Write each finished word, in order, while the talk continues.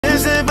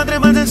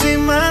falta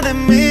encima de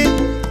mí.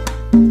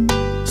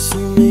 Su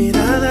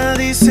mirada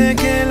dice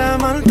que la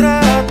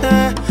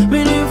maltrata.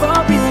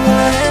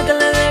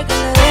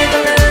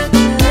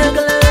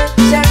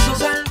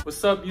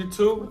 What's up,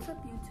 YouTube? What's up,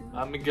 YouTube?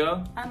 I'm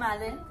Miguel. I'm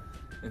Alan.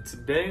 And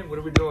today, what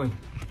are we doing?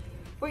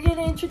 We're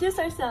gonna introduce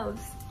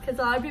ourselves because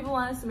a lot of people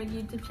want us to make a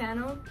YouTube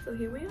channel, so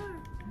here we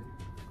are.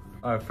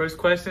 All right, first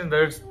question.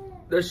 There's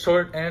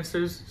short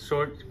answers,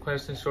 short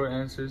questions, short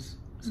answers.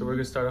 So we're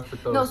gonna start off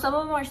with those. No, some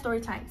of them are story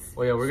times.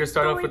 Well, yeah, we're gonna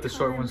start off Story with the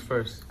short time. ones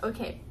first.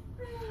 Okay.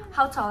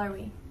 How tall are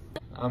we?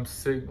 I'm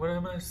 6. What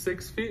am I?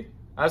 6 feet?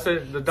 I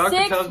said the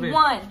doctor tells me.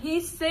 6'1".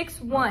 He's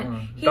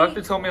 6'1".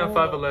 Doctor told me I'm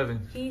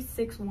 5'11". He's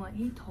 6'1".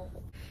 He tall.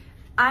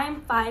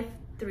 I'm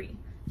 5'3".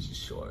 She's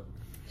short.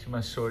 She's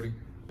my shorty.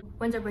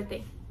 When's our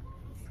birthday?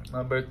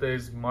 My birthday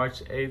is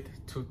March 8th,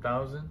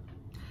 2000.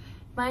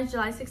 Mine's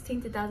July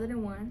 16,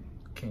 2001.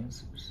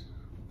 Cancers.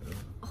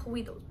 Oh,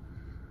 we don't.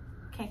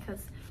 Okay,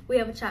 because we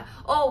have a child.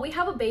 Oh, we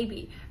have a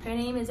baby. Her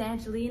name is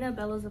Angelina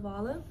Bella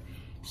Zavala.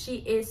 She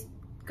is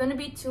gonna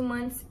be 2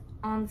 months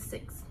on the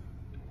 6th.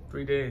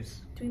 3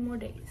 days. 3 more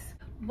days.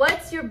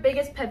 What's your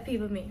biggest pet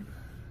peeve of me?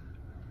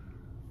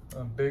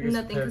 My biggest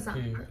Nothing, because pet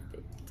I'm peeve.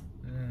 perfect.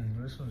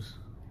 This one's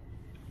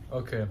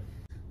okay.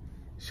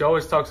 She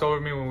always talks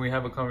over me when we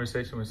have a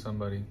conversation with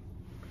somebody.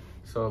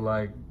 So,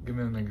 like, give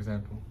me an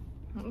example.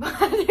 What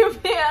do you mean?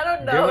 I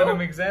don't know. Give them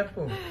an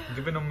example.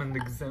 Giving them an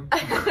example.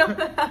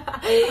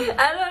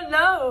 I don't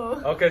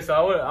know. Okay, so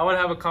I would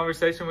have a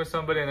conversation with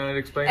somebody and I'd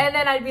explain. And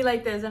then I'd be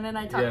like this, and then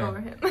I'd talk over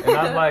him. And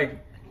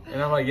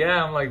I'm like,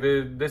 yeah, I'm like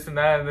this and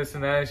that and this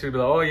and that. And she'd be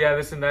like, oh yeah,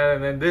 this and that,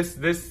 and then this.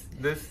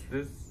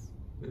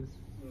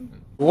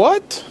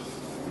 What?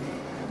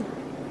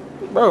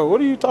 Bro,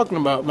 what are you talking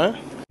about, man?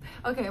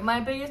 Okay, my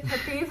biggest pet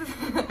peeve,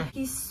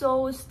 he's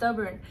so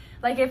stubborn.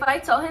 Like, if I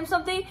tell him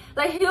something,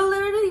 like, he'll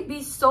literally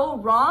be so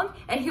wrong,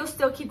 and he'll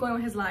still keep going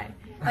with his lie.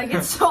 Like,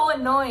 it's so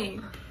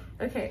annoying.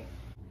 Okay,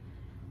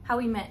 how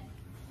we met.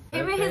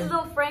 Him and his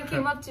little friend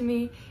came up to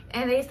me,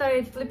 and they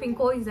started flipping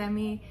coins at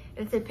me,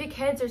 and said, pick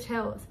heads or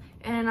tails.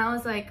 And I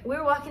was like, we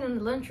were walking in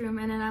the lunchroom,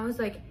 and then I was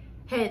like,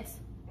 heads.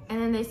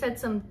 And then they said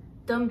some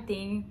dumb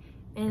thing,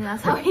 and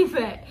that's how we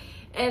met.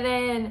 And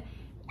then,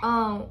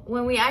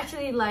 when we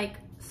actually, like,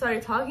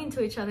 started talking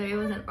to each other, it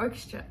was an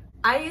orchestra.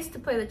 I used to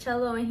play the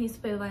cello and he used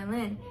to play the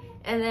violin,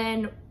 and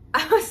then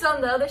I was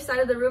on the other side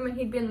of the room and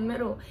he'd be in the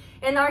middle,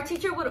 and our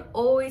teacher would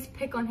always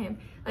pick on him.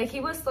 Like, he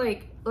was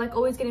like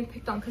always getting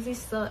picked on because he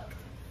sucked.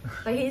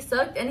 Like, he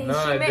sucked, and No,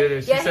 I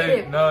didn't. She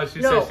said no. She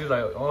No. said she's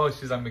like, oh,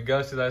 she's like,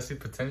 Miguel. She's like, I see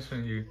potential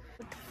in you.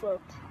 What the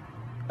fuck?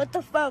 What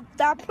the fuck?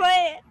 Stop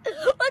playing.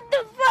 What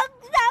the fuck?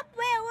 Stop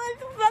playing. What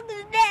the fuck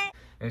is that?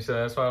 And so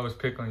that's why I was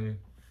pick on you.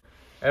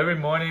 Every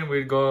morning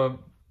we'd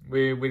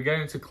get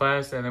into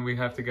class, and then we'd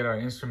have to get our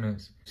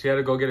instruments. She had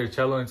to go get her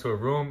cello into a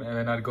room, and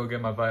then I'd go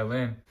get my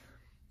violin.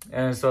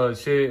 And so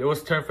it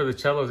was turn for the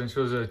cellos, and she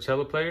was a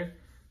cello player.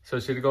 So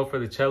she'd go for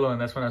the cello,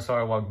 and that's when I saw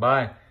her walk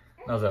by.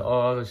 And I was like,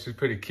 oh, she's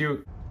pretty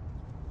cute.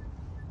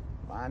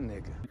 My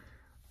nigga.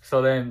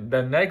 So then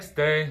the next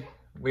day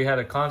we had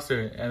a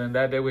concert, and then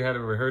that day we had a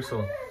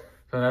rehearsal.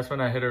 So that's when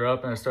I hit her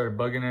up and I started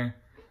bugging her.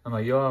 I'm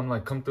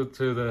like, come through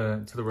to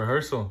the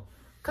rehearsal.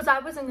 Cause I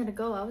wasn't gonna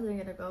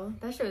go.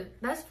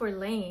 That's for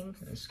lames.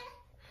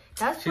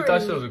 She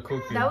thought she was a cool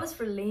kid. That was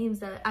for lames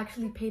that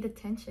actually paid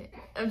attention.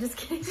 I'm just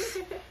kidding.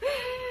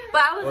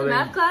 But I was in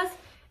math class,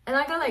 and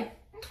I got like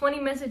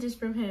 20 messages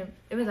from him.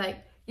 It was like,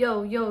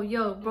 yo,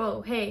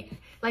 bro, hey,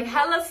 like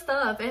hella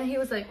stuff. And he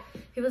was like,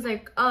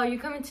 oh, you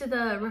coming to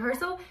the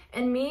rehearsal?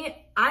 And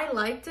me, I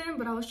liked him,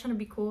 but I was trying to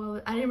be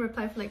cool. I didn't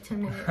reply for like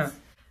 10 minutes.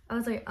 I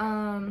was like,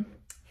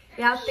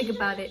 yeah, I'll think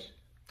about it.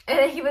 And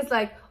then he was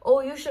like,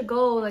 oh, you should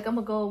go. Like, I'm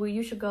gonna go. Well,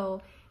 you should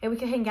go. And we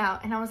can hang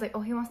out. And I was like,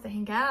 oh, he wants to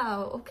hang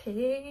out.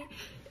 Okay.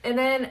 And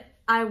then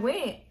I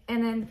went.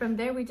 And then from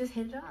there, we just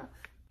hit it off.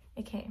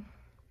 Okay.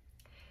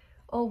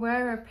 Oh,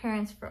 where are our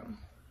parents from?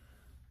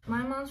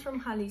 My mom's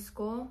from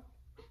Jalisco.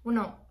 Well,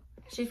 no.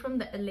 She's from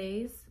the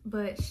LAs.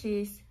 But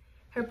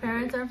her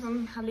parents are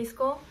from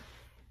Jalisco.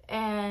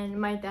 And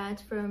my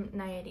dad's from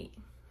Nayarit.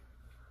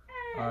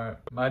 Alright.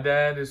 My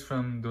dad is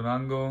from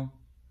Durango.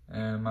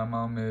 And my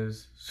mom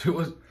she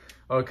was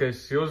on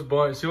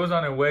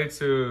her way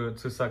to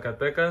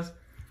Zacatecas,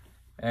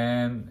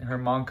 and her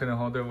mom couldn't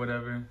hold her,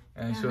 whatever,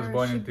 and she was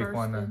born in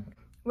Tijuana.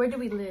 Where do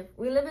we live?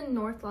 We live in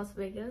North Las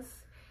Vegas,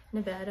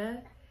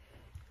 Nevada,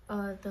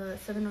 the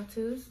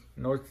 702s.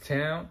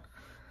 Northtown.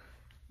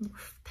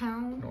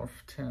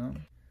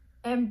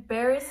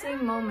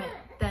 Embarrassing moment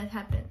that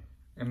happened.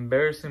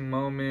 Embarrassing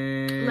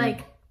moment.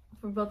 Like,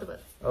 for both of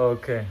us.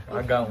 Okay,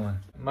 I got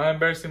one. My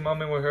embarrassing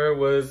moment with her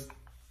was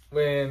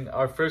when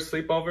our first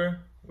sleepover,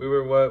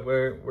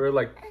 we're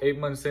like 8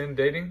 months in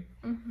dating,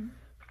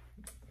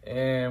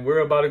 and we're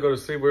about to go to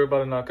sleep. We're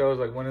about to knock out. It was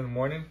like 1 in the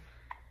morning,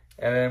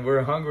 and then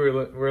we're hungry.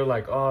 We're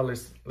like, oh,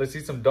 let's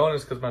eat some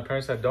donuts because my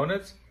parents had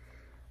donuts,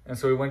 and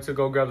so we went to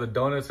go grab the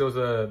donuts. It was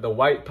the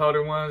white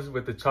powder ones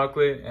with the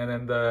chocolate, and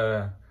then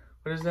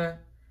what is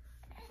that?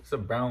 It's a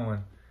brown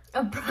one.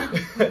 A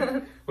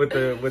brown. with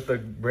the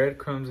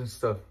breadcrumbs and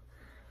stuff.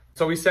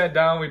 So we sat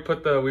down. We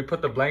put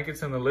the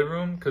blankets in the living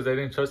room because they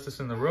didn't trust us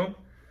in the room.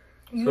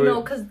 You so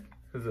know, cause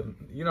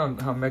you know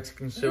how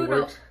Mexican shit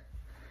works.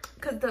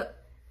 Cause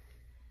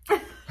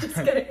just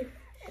kidding.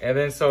 And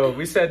then so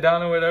we sat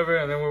down or whatever,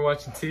 and then we're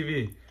watching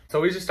TV. So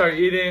we just started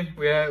eating.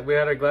 We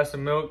had a glass of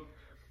milk.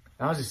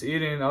 I was just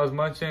eating. I was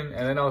munching,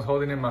 and then I was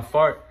holding in my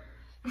fart.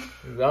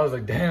 I was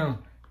like, damn.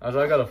 I was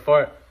like, I got a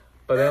fart.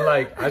 But then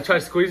like I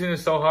tried squeezing it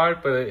so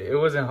hard, but it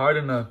wasn't hard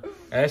enough.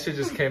 And that shit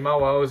just came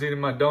out while I was eating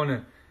my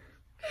donut.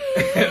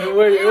 it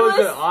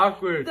was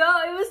awkward.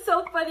 No, it was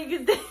so funny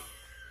because it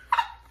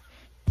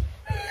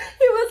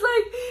was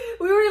like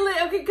we were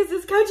like, okay, because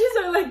his couches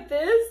are like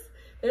this.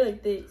 They're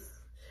like this.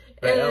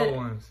 The L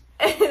ones.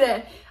 And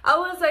then I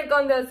was like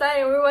on the side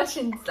and we were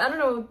watching, I don't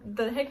know what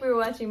the heck we were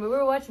watching, but we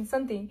were watching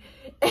something.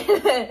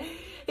 And then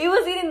he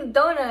was eating the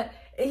donut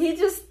and he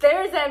just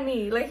stares at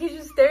me. Like he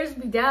just stares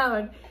me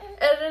down.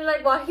 And then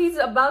like while he's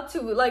about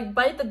to like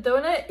bite the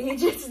donut,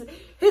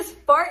 his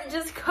fart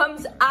just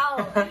comes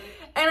out. And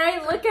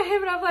I look at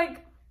him and I'm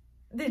like,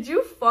 did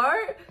you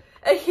fart?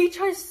 And he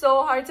tries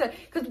so hard to,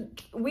 because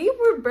we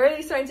were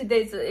barely starting to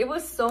date, so it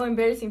was so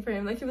embarrassing for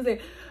him. Like he was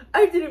like,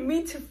 I didn't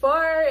mean to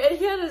fart, and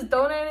he had his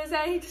donut in his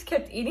hand. He just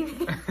kept eating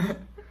it.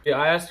 Yeah,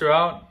 I asked her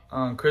out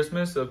on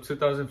Christmas of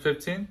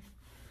 2015,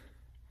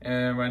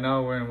 and right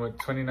now we're in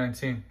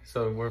 2019.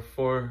 So we're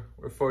 4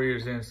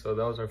 years in. So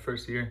that was our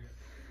first year.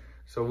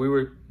 So we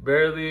were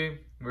barely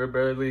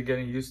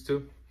getting used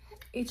to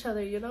each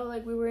other. You know,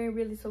 like we weren't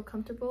really so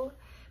comfortable.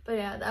 But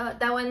yeah,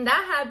 that when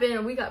that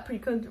happened, we got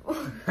pretty comfortable.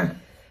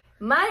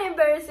 My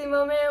embarrassing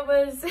moment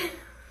was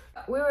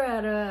we were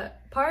at a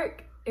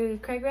park. It was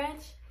Craig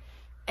Ranch.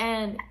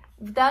 And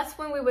that's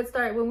when we would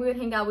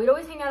hang out. We'd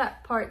always hang out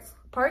at parks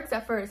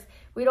at first.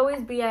 We'd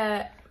always be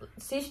at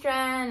Sea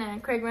Strand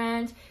and Craig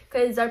Ranch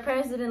because our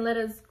parents didn't let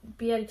us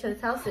be at each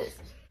other's houses.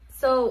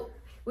 So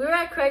we were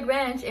at Craig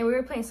Ranch and we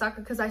were playing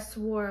soccer because I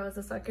swore I was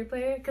a soccer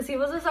player. Because he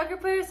was a soccer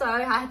player, so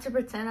I had to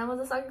pretend I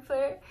was a soccer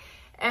player.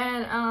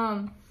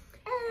 And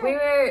we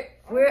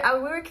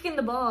were kicking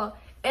the ball.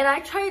 And I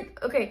tried,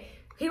 okay,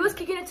 he was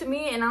kicking it to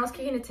me and I was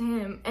kicking it to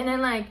him. And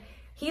then like,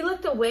 he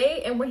looked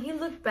away, and when he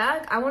looked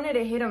back, I wanted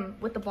to hit him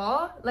with the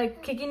ball,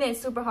 like kicking it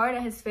super hard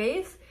at his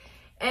face.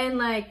 And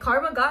like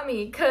karma got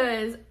me,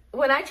 cause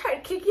when I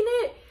tried kicking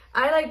it,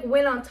 I like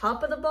went on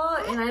top of the ball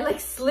and I like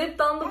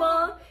slipped on the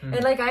ball,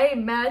 and like I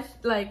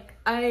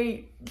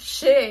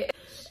shit.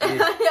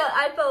 And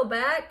I fell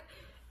back,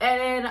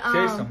 and then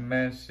some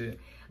mad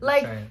shit.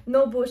 Like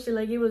no bullshit,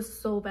 like it was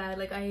so bad,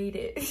 like I ate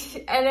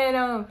it. And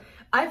then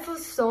I feel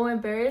so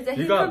embarrassed. And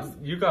you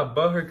got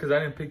butthurt because I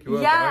didn't pick you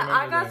up. Yeah,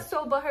 I got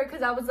so butthurt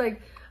because I was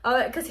like,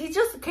 because he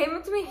just came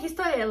up to me. He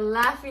started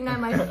laughing at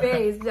my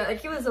face. Like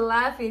he was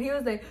laughing. He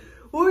was like,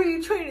 "What are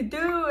you trying to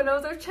do?" And I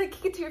was like, "Trying to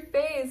kick it to your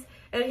face."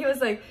 And he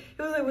was like,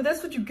 "Well,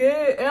 that's what you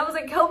get." And I was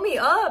like, "Help me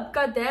up,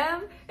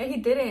 goddamn!" And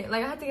he didn't.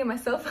 Like I had to get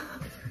myself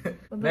up.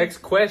 Next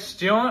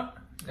question.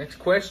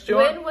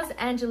 When was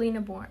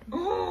Angelina born?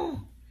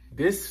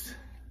 This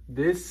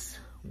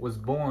was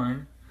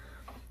born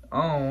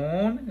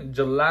on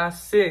July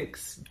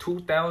 6,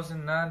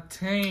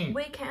 2019.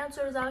 Wait,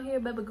 Cancer's out here,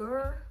 baby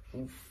girl.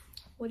 Oof.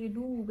 What do you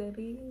do,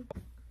 baby?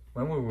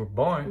 When we were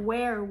born?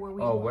 Where were we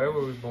born? Oh, where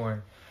were we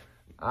born?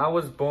 I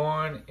was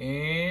born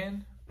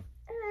in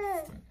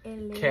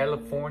LA.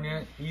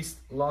 California, East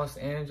Los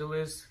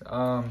Angeles.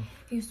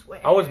 You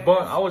swear. I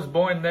was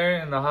born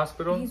there in the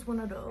hospital. He's one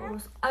of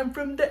those. I'm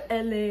from the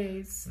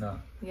LAs. No.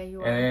 Yeah,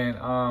 you are. And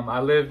I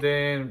lived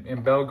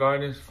in Bell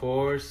Gardens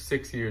for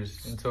 6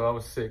 years until I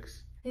was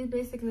 6. He's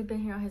basically been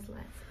here all his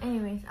life.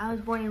 Anyways, I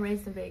was born and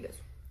raised in Vegas.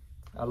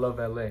 I love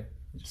LA.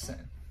 Just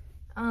saying.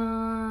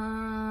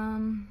 I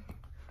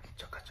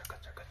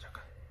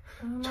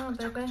don't know,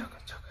 baby.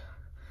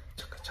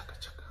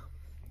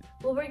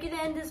 Well, we're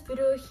gonna end this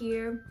video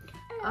here.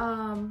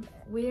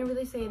 We didn't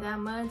really say that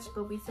much,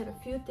 but we said a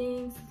few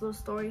things, little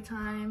story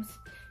times,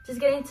 just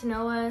getting to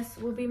know us.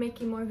 We'll be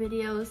making more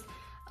videos.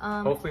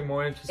 Hopefully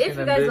more interesting. If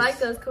you guys like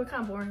us, 'cause we're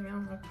kind of boring, I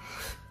don't know.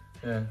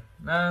 Yeah,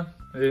 nah,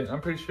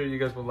 I'm pretty sure you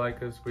guys will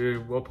like us.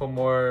 We'll put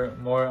more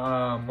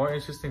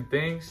interesting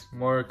things,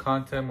 more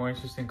content, more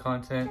interesting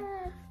content.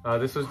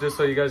 This was just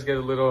so you guys get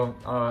a little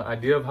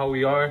idea of how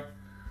we are,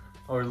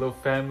 our little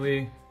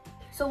family.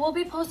 So we'll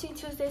be posting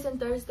Tuesdays and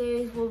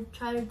Thursdays. We'll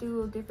try to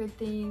do different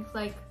things,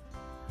 like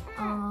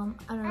I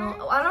don't know.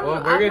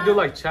 Well, we're gonna do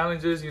like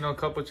challenges, you know, a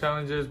couple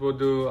challenges. We'll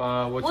do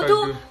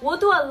we'll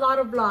do a lot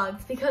of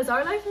vlogs because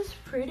our life is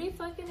pretty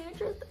fucking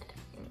interesting.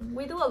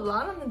 We do a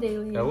lot on the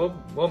daily. Yeah,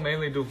 we'll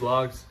mainly do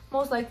vlogs.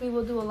 Most likely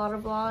we'll do a lot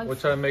of vlogs. We'll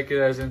try to make it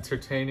as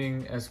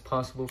entertaining as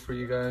possible for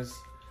you guys.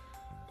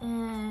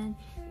 And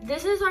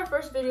this is our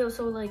first video,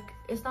 so like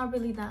it's not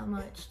really that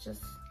much.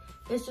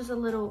 It's just a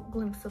little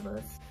glimpse of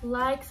us.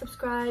 Like,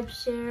 subscribe,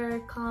 share,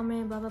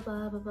 comment, blah blah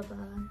blah blah blah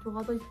blah. Do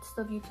all the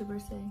stuff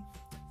YouTubers say.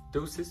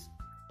 Deuces.